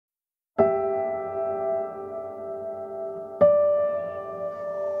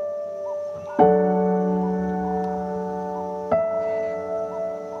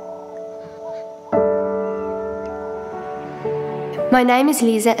My name is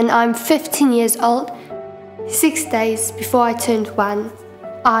Lize and I'm 15 years old. 6 days before I turned 1,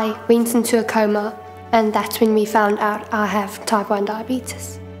 I went into a coma, and that's when we found out I have type 1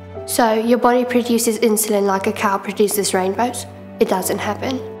 diabetes. So your body produces insulin like a cow produces rainbows. It doesn't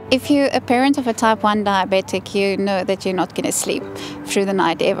happen. If you're a parent of a type 1 diabetic, you know that you're not going to sleep through the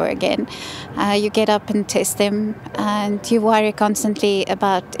night ever again. You get up and test them, and you worry constantly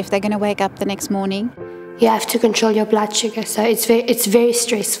about if they're going to wake up the next morning. You have to control your blood sugar, so it's very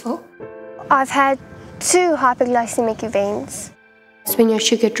stressful. I've had 2 hypoglycemic events. It's when your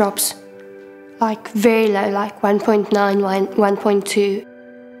sugar drops like very low, like 1.9, 1.2.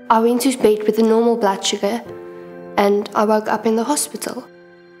 I went to bed with a normal blood sugar and I woke up in the hospital.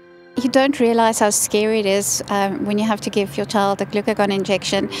 You don't realize how scary it is when you have to give your child a glucagon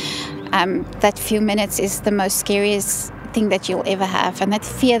injection. That few minutes is the most scariest thing that you'll ever have, and that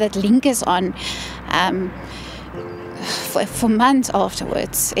fear that lingers on for months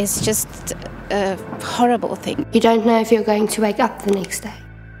afterwards is just a horrible thing. You don't know if you're going to wake up the next day.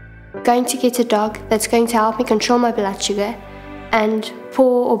 I'm going to get a dog that's going to help me control my blood sugar and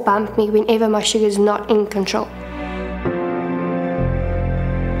paw or bump me whenever my sugar is not in control.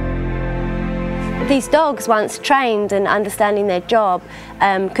 These dogs, once trained and understanding their job,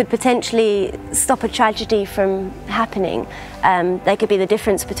 could potentially stop a tragedy from happening. They could be the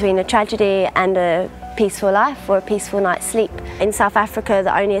difference between a tragedy and a peaceful life or a peaceful night's sleep. In South Africa,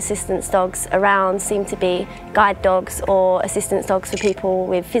 the only assistance dogs around seem to be guide dogs or assistance dogs for people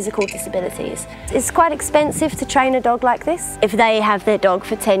with physical disabilities. It's quite expensive to train a dog like this. If they have their dog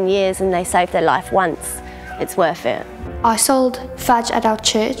for 10 years and they save their life once, it's worth it. I sold fudge at our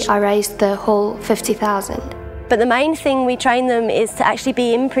church. I raised the whole 50,000. But the main thing we train them is to actually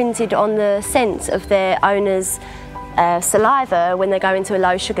be imprinted on the scent of their owner's saliva when they go into a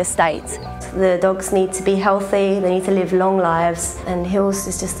low sugar state. The dogs need to be healthy, they need to live long lives, and Hills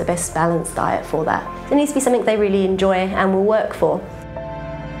is just the best balanced diet for that. It needs to be something they really enjoy and will work for.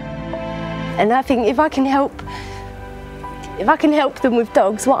 And I think if I can help them with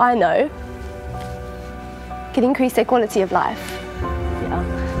dogs, what I know can increase their quality of life. Yeah.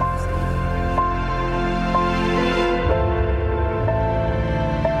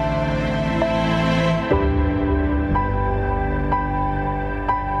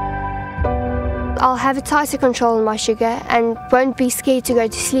 I'll have a tighter control on my sugar and won't be scared to go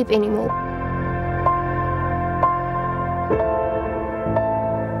to sleep anymore.